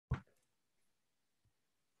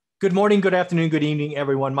Good morning, good afternoon, good evening,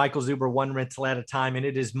 everyone. Michael Zuber, one rental at a time, and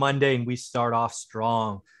it is Monday, and we start off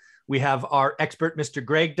strong. We have our expert, Mr.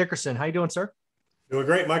 Greg Dickerson. How you doing, sir? Doing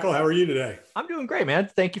great, Michael. How are you today? I'm doing great,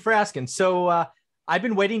 man. Thank you for asking. So I've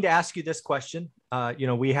been waiting to ask you this question.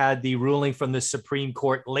 We had the ruling from the Supreme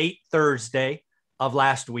Court late Thursday of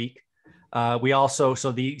last week. So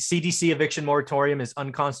the CDC eviction moratorium is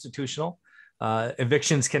unconstitutional.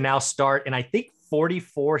 Evictions can now start in, I think,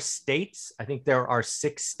 44 states. I think there are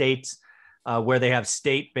 6 states where they have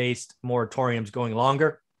state-based moratoriums going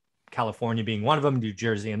longer, California being one of them, New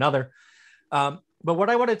Jersey another. But what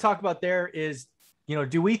I want to talk about there is,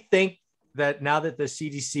 do we think that now that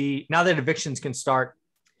evictions can start,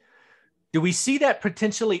 do we see that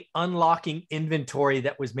potentially unlocking inventory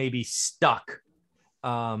that was maybe stuck?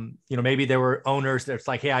 Maybe there were owners that's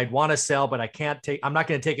like, hey, I'd want to sell, but I'm not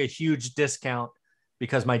going to take a huge discount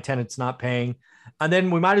because my tenant's not paying. And then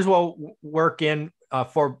we might as well work in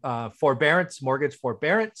forbearance, mortgage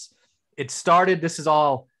forbearance. I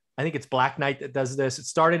think it's Black Knight that does this. It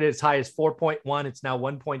started as high as 4.1. It's now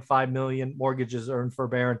 1.5 million mortgages are in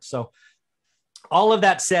forbearance. So all of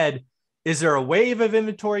that said, is there a wave of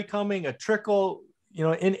inventory coming, a trickle,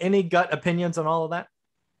 in any gut opinions on all of that?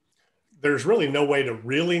 There's really no way to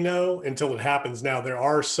really know until it happens. Now, there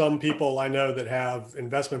are some people I know that have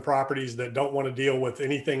investment properties that don't want to deal with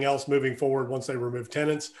anything else moving forward once they remove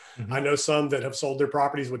tenants. Mm-hmm. I know some that have sold their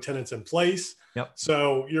properties with tenants in place. Yep.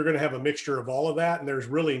 So you're going to have a mixture of all of that. And there's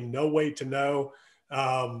really no way to know.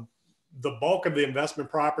 The bulk of the investment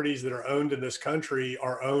properties that are owned in this country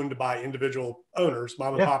are owned by individual owners,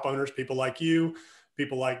 mom and pop owners, people like you,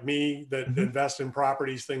 people like me that invest in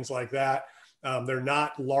properties, things like that. They're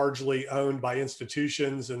not largely owned by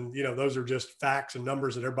institutions, and those are just facts and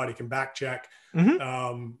numbers that everybody can back check.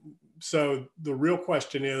 So the real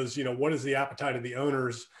question is, what is the appetite of the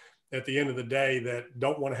owners at the end of the day that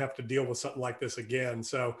don't want to have to deal with something like this again?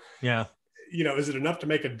 So is it enough to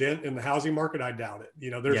make a dent in the housing market? I doubt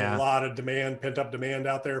it. There's a lot of demand, pent up demand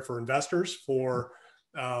out there for investors, for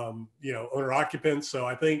owner occupants. So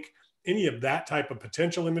I think any of that type of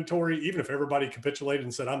potential inventory, even if everybody capitulated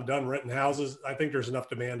and said, I'm done renting houses, I think there's enough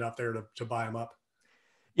demand out there to buy them up.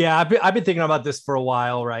 Yeah. I've been thinking about this for a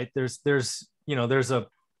while, right? There's a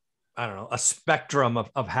spectrum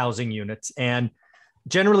of housing units. And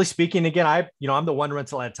generally speaking, again, I'm the one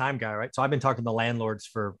rental at a time guy, right? So I've been talking to landlords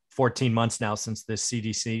for 14 months now since this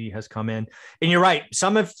CDC has come in. And you're right.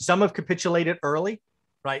 Some have capitulated early,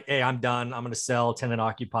 right? Hey, I'm done. I'm going to sell, tenant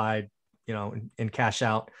occupied, and cash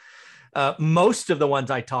out. Most of the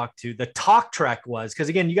ones I talked to, the talk track was, because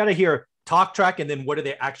again, you got to hear talk track and then what do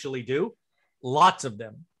they actually do? Lots of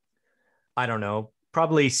them. I don't know,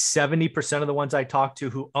 probably 70% of the ones I talked to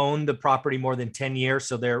who own the property more than 10 years.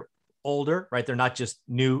 So they're older, right? They're not just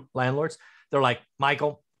new landlords. They're like,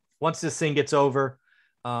 Michael, once this thing gets over,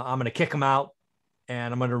 I'm going to kick them out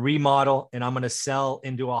and I'm going to remodel and I'm going to sell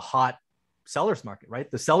into a hot seller's market, right?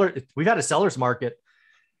 We've had a seller's market,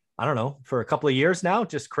 I don't know, for a couple of years now,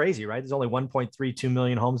 just crazy, right? There's only 1.32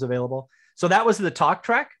 million homes available. So that was the talk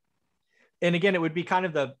track. And again, it would be kind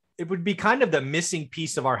of the missing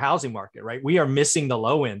piece of our housing market, right? We are missing the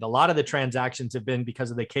low end. A lot of the transactions have been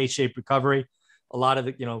because of the K-shaped recovery, a lot of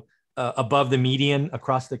the, above the median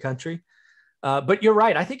across the country. But you're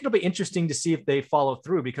right. I think it'll be interesting to see if they follow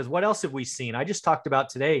through, because what else have we seen? I just talked about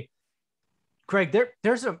today, Craig,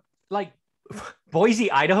 there's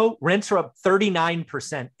Boise, Idaho, rents are up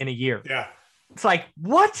 39% in a year. Yeah. It's like,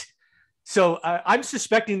 what? So I'm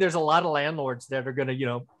suspecting there's a lot of landlords that are going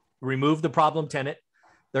to, remove the problem tenant.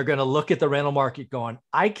 They're going to look at the rental market going,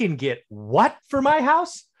 I can get what for my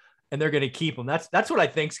house? And they're going to keep them. That's what I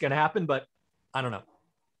think is going to happen, but I don't know.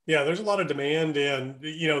 Yeah, there's a lot of demand in,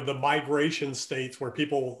 the migration states where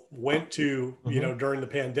people went to, during the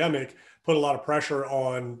pandemic, put a lot of pressure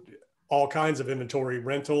on all kinds of inventory,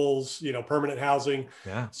 rentals, permanent housing.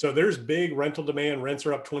 Yeah. So there's big rental demand. Rents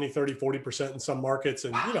are up 20, 30, 40% in some markets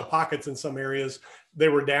and, pockets in some areas. They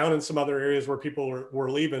were down in some other areas where people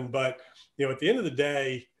were leaving. But, at the end of the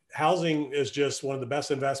day, housing is just one of the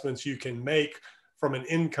best investments you can make from an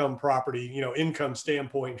income property, income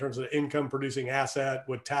standpoint in terms of income producing asset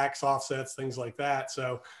with tax offsets, things like that.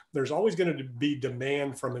 So there's always going to be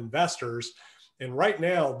demand from investors. And right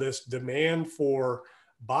now, this demand for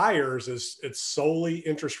buyers it's solely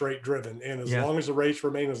interest rate driven. And as long as the rates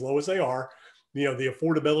remain as low as they are, the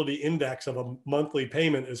affordability index of a monthly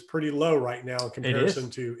payment is pretty low right now in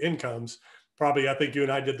comparison to incomes. Probably, I think you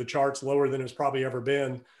and I did the charts, lower than it's probably ever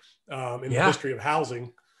been in the history of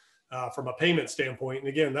housing from a payment standpoint. And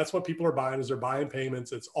again, that's what people are buying, is they're buying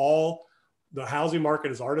payments. It's all, the housing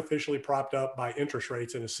market is artificially propped up by interest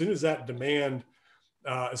rates. And as soon as that demand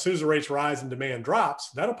As soon as the rates rise and demand drops,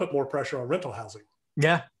 that'll put more pressure on rental housing.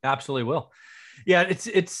 Yeah, absolutely will. Yeah,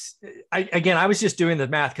 I was just doing the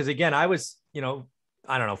math because again, I was, I don't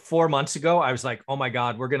know, 4 months ago, I was like, oh my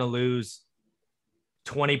God, we're going to lose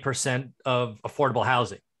 20% of affordable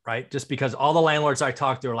housing, right? Just because all the landlords I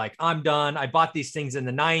talked to are like, I'm done. I bought these things in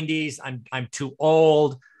the 90s. I'm too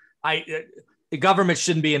old. The government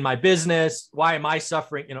shouldn't be in my business. Why am I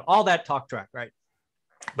suffering? All that talk track, right?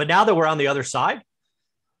 But now that we're on the other side,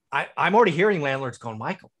 I'm already hearing landlords going,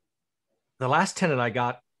 Michael, the last tenant I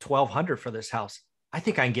got $1,200 for this house. I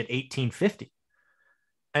think I can get $1,850.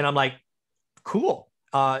 And I'm like, cool.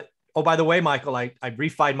 Oh, by the way, Michael, I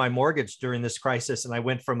refied my mortgage during this crisis, and I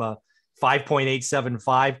went from a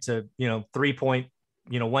 5.875 to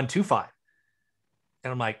 3.125.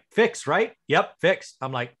 And I'm like, fixed, right? Yep, fixed.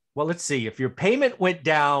 I'm like, well, let's see. If your payment went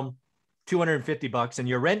down $250 and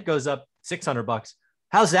your rent goes up $600,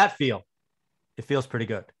 how's that feel? It feels pretty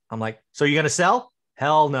good. I'm like, so you're gonna sell?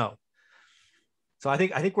 Hell no. So I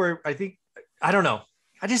don't know.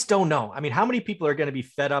 I just don't know. I mean, how many people are going to be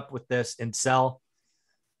fed up with this and sell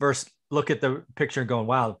versus look at the picture and going,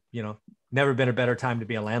 wow, never been a better time to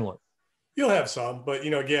be a landlord? You'll have some, but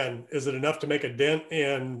again, is it enough to make a dent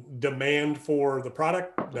in demand for the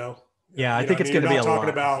product? No. Yeah, I think it's going to be a lot. You're not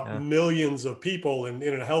talking about millions of people in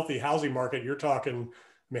a healthy housing market. You're talking,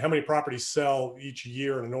 how many properties sell each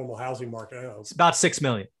year in a normal housing market? I don't know. It's about 6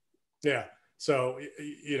 million. Yeah. So,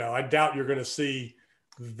 I doubt you're going to see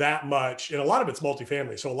that much. And a lot of it's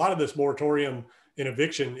multifamily. So a lot of this moratorium and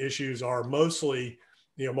eviction issues are mostly,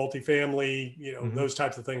 multifamily, those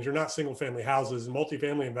types of things. You're not single family houses. And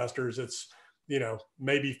multifamily investors, it's,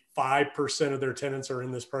 maybe 5% of their tenants are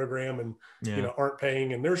in this program and, aren't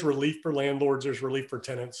paying. And there's relief for landlords. There's relief for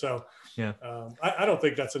tenants. So I don't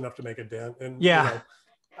think that's enough to make a dent. And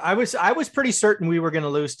I was pretty certain we were going to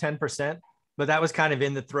lose 10%. But that was kind of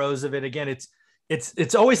in the throes of it. Again,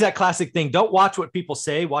 it's always that classic thing. Don't watch what people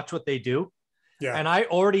say, watch what they do. Yeah. And I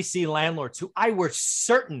already see landlords who I were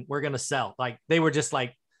certain were going to sell. Like they were just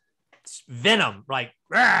like venom, like,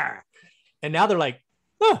 Rawr! And now they're like,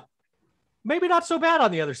 oh, maybe not so bad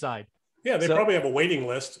on the other side. Yeah, they probably have a waiting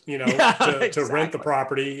list, to rent the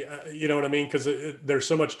property. You know what I mean? Because there's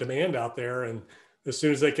so much demand out there, and as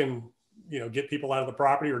soon as they can, get people out of the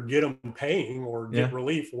property or get them paying or get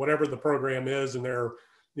relief, whatever the program is, and their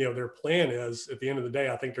plan is. At the end of the day,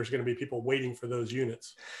 I think there's going to be people waiting for those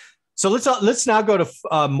units. So let's now go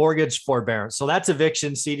to mortgage forbearance. So that's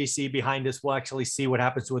eviction, CDC behind us. We'll actually see what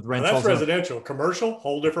happens with rentals. That's residential. Commercial,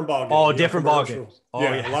 whole different ballgame. Oh, different ballgame. Oh,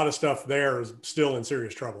 yeah, a lot of stuff there is still in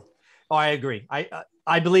serious trouble. Oh, I agree.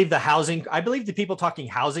 I believe the people talking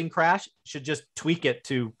housing crash should just tweak it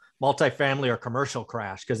to multifamily or commercial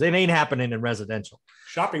crash, because it ain't happening in residential.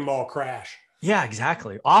 Shopping mall crash. Yeah,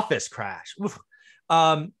 exactly. Office crash.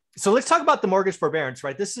 So let's talk about the mortgage forbearance,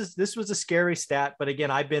 right? This was a scary stat, but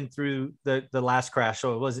again, I've been through the last crash,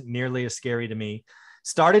 so it wasn't nearly as scary to me.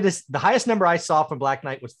 The highest number I saw from Black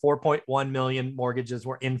Knight was 4.1 million mortgages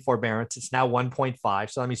were in forbearance. It's now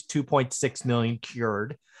 1.5. So that means 2.6 million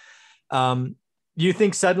cured. You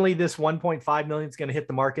think suddenly this 1.5 million is going to hit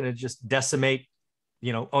the market and just decimate,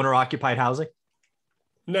 owner occupied housing?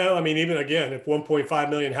 No, I mean, even again, if 1.5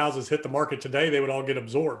 million houses hit the market today, they would all get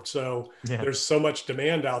absorbed. So there's so much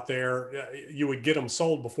demand out there, you would get them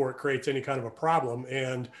sold before it creates any kind of a problem.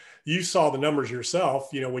 And you saw the numbers yourself,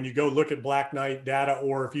 when you go look at Black Knight data,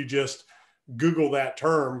 or if you just Google that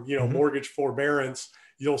term, mortgage forbearance,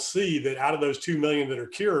 you'll see that out of those 2 million that are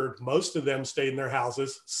cured, most of them stayed in their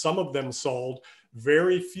houses. Some of them sold.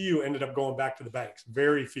 Very few ended up going back to the banks.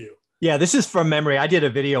 Very few. Yeah, this is from memory. I did a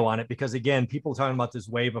video on it because, again, people talking about this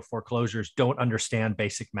wave of foreclosures don't understand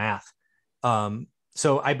basic math.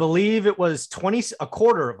 So I believe it was a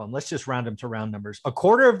quarter of them. Let's just round them to round numbers. A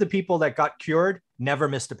quarter of the people that got cured never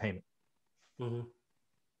missed a payment. Mm-hmm.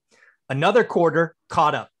 Another quarter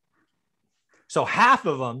caught up. So half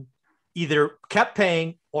of them either kept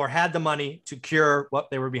paying or had the money to cure what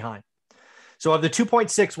they were behind. So of the 2.6,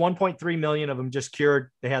 1.3 million of them just cured.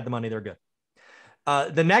 They had the money. They're good.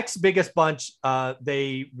 The next biggest bunch,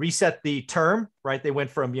 they reset the term, right? They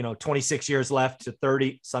went from, 26 years left to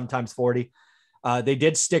 30, sometimes 40. They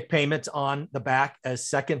did stick payments on the back as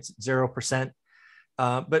seconds, 0%.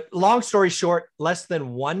 But long story short, less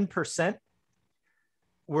than 1%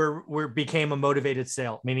 became a motivated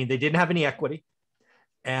sale, meaning they didn't have any equity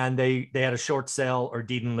and they had a short sale or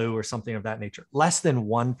deed in lieu or something of that nature. Less than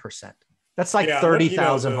 1%. That's like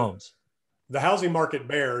 30,000 homes. the housing market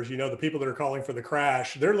bears, the people that are calling for the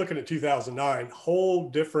crash, they're looking at 2009, whole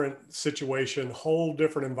different situation, whole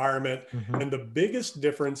different environment. Mm-hmm. And the biggest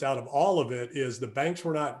difference out of all of it is the banks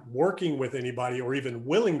were not working with anybody or even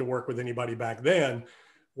willing to work with anybody back then.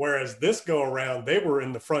 Whereas this go around, they were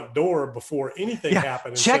in the front door before anything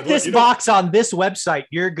happened. And check said, this box on this website.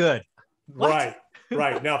 You're good. Right.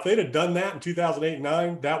 Right. Now, if they'd have done that in 2008 and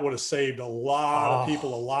 9, that would have saved a lot of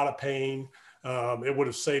people, a lot of pain. It would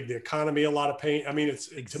have saved the economy a lot of pain. I mean,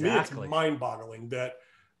 to me, it's mind-boggling that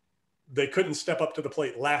they couldn't step up to the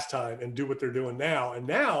plate last time and do what they're doing now. And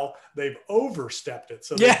now they've overstepped it.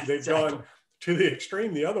 So they've gone to the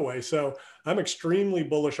extreme the other way. So I'm extremely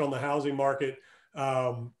bullish on the housing market.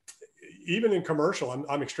 Even in commercial,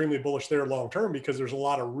 I'm extremely bullish there long-term because there's a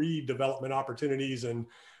lot of redevelopment opportunities and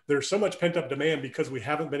there's so much pent up demand because we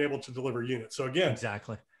haven't been able to deliver units. So again,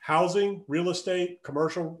 housing, real estate,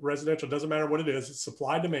 commercial, residential, doesn't matter what it is, it's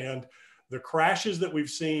supply demand. The crashes that we've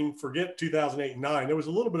seen, forget 2008 and 9, there was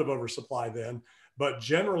a little bit of oversupply then, but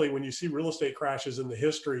generally when you see real estate crashes in the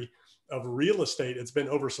history of real estate, it's been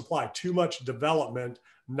oversupply, too much development,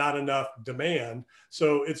 not enough demand.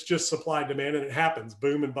 So it's just supply demand and it happens,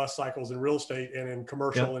 boom and bust cycles in real estate and in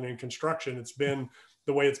commercial and in construction. It's been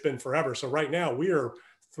the way it's been forever. So right now we are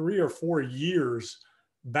 3 or 4 years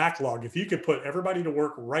backlog. If you could put everybody to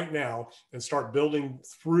work right now and start building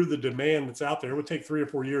through the demand that's out there, it would take 3 or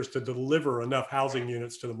 4 years to deliver enough housing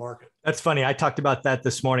units to the market. That's funny. I talked about that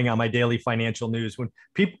this morning on my daily financial news when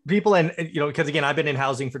people, and, because again, I've been in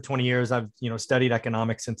housing for 20 years. I've, studied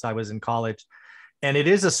economics since I was in college, and it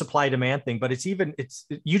is a supply demand thing, but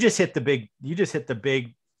you just hit the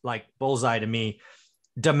big like bullseye to me.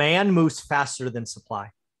 Demand moves faster than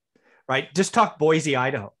supply. Right? Just talk Boise,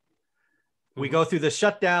 Idaho. We go through the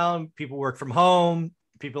shutdown. People work from home.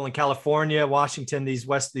 People in California, Washington, these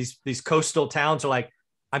coastal towns are like,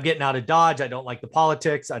 I'm getting out of Dodge. I don't like the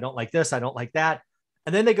politics. I don't like this. I don't like that.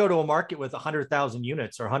 And then they go to a market with 100,000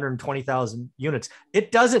 units or 120,000 units.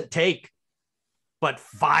 It doesn't take but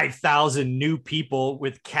 5,000 new people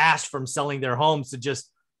with cash from selling their homes to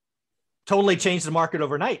just totally change the market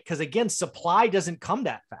overnight. Because again, supply doesn't come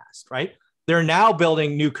that fast, right? They're now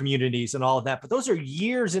building new communities and all of that, but those are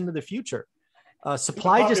years into the future.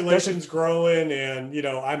 Supply just population's growing, and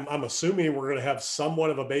I'm assuming we're going to have somewhat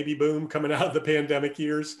of a baby boom coming out of the pandemic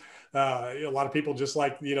years. A lot of people just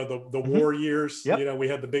like the war years. We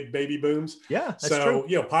had the big baby booms. Yeah, that's true.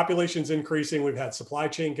 Population's increasing. We've had supply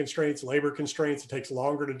chain constraints, labor constraints. It takes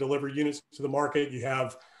longer to deliver units to the market. You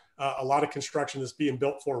have a lot of construction that's being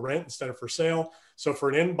built for rent instead of for sale. So for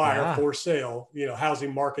an end buyer for sale,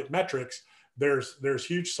 housing market metrics, there's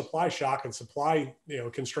huge supply shock and supply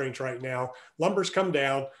constraints right now. Lumber's come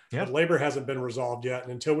down, but labor hasn't been resolved yet.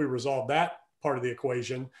 And until we resolve that part of the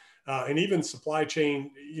equation, and even supply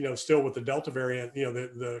chain, still with the Delta variant,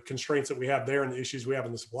 the constraints that we have there and the issues we have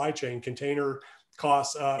in the supply chain, container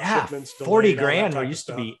costs, shipments, delayed, 40 grand where used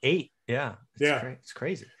to be 8. It's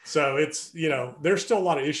crazy. So it's, there's still a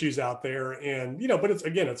lot of issues out there, and, but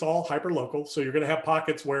it's all hyper local. So you're going to have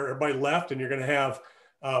pockets where everybody left, and you're going to have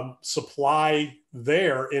supply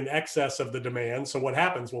there in excess of the demand. So what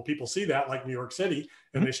happens? Well, people see that, like New York City,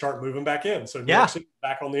 and they start moving back in. So New York City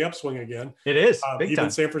back on the upswing again. It is even time.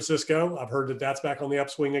 San Francisco, I've heard that's back on the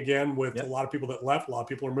upswing again with a lot of people that left. A lot of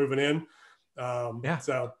people are moving in.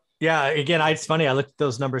 So again, it's funny. I looked at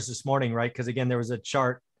those numbers this morning, right? Because again, there was a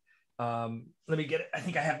chart. Let me get it. I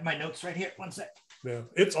think I have my notes right here. One sec. Yeah,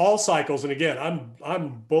 it's all cycles. And again,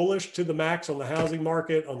 I'm bullish to the max on the housing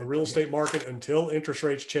market, on the real estate market until interest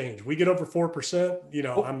rates change. We get over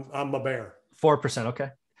 4%, I'm a bear. 4%. Okay.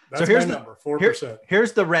 That's so here's my number, 4%.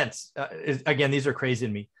 Here's the rents. Again, these are crazy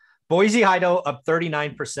to me. Boise, Idaho up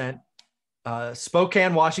 39%.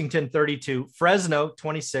 Spokane, Washington, 32, Fresno,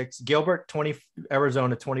 26, Gilbert, 20,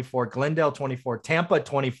 Arizona, 24, Glendale, 24, Tampa,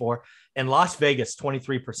 24, and Las Vegas,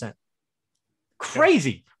 23%.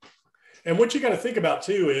 Crazy. Yeah. And what you got to think about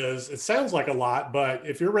too is it sounds like a lot, but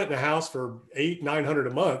if you're renting a house for $800-900 a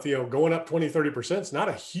month, going up 20-30%, it's not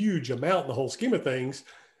a huge amount in the whole scheme of things,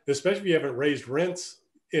 especially if you haven't raised rents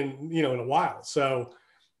in a while. So,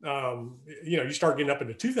 you start getting up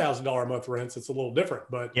into $2,000 a month rents, it's a little different,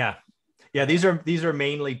 but these are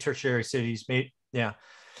mainly tertiary cities. Yeah.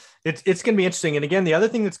 It's going to be interesting. And again, the other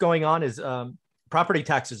thing that's going on is property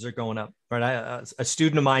taxes are going up, right? A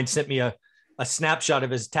student of mine sent me a snapshot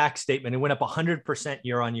of his tax statement. It went up 100%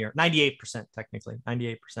 year on year, 98% technically,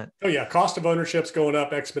 98%. Oh yeah. Cost of ownership's going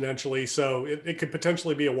up exponentially. So it could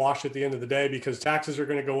potentially be a wash at the end of the day because taxes are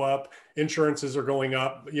going to go up. Insurances are going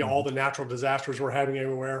up, all the natural disasters we're having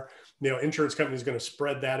everywhere, insurance companies going to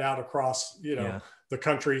spread that out across, the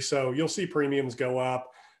country. So you'll see premiums go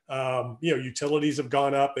up. Utilities have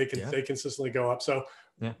gone up. They consistently go up. So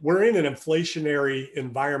we're in an inflationary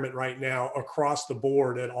environment right now across the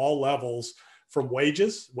board at all levels. From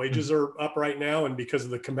wages are up right now. And because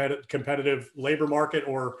of the competitive labor market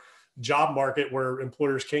or job market where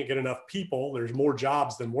employers can't get enough people, there's more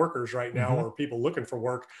jobs than workers right now, or people looking for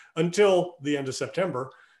work until the end of September,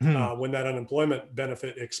 when that unemployment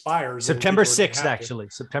benefit expires. September 6th, actually.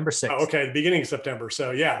 September 6th. Oh, okay, the beginning of September.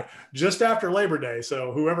 So yeah, just after Labor Day.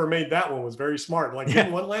 So whoever made that one was very smart. Like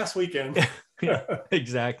didn't one last weekend.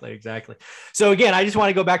 Exactly. So again, I just want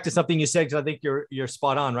to go back to something you said, because I think you're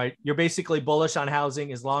spot on, right? You're basically bullish on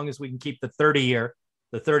housing as long as we can keep the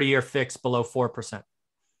 30-year fix below 4%.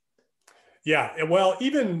 Yeah. Well,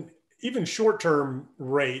 even short-term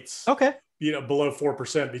rates, below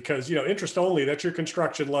 4%, because, interest only, that's your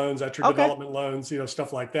construction loans, that's your development loans,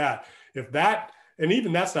 stuff like that. And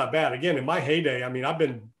even that's not bad. Again, in my heyday, I mean, I've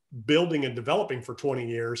been building and developing for 20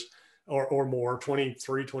 years or more,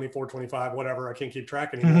 23, 24, 25, whatever. I can't keep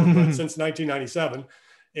track anymore, but since 1997.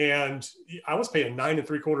 And I was paying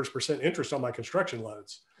 9.75% interest on my construction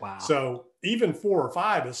loans. Wow. So even 4 or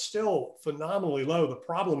 5 is still phenomenally low. The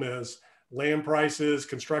problem is land prices,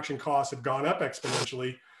 construction costs have gone up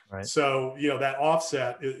exponentially. Right. So, that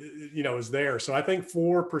offset, is there. So I think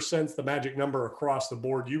 4% is the magic number across the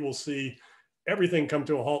board. You will see everything come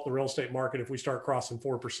to a halt in the real estate market if we start crossing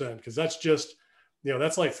 4%, because that's just,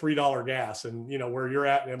 that's like $3 gas, and where you're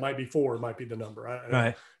at, it might be 4, it might be the number.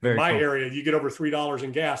 Right. In my area, you get over $3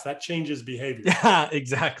 in gas, that changes behavior. Yeah,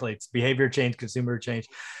 exactly. It's behavior change, consumer change.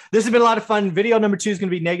 This has been a lot of fun. Video number 2 is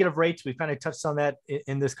going to be negative rates. We've kind of touched on that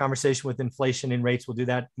in this conversation with inflation and rates. We'll do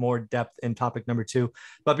that more depth in topic number 2.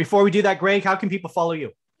 But before we do that, Greg, how can people follow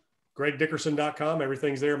you? GregDickerson.com.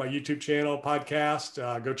 Everything's there. My YouTube channel,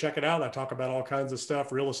 podcast. Go check it out. I talk about all kinds of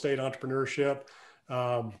stuff, real estate, entrepreneurship.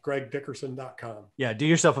 GregDickerson.com. Yeah, do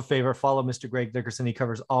yourself a favor. Follow Mr. Greg Dickerson. He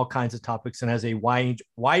covers all kinds of topics and has a wide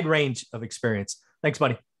range of experience. Thanks,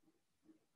 buddy.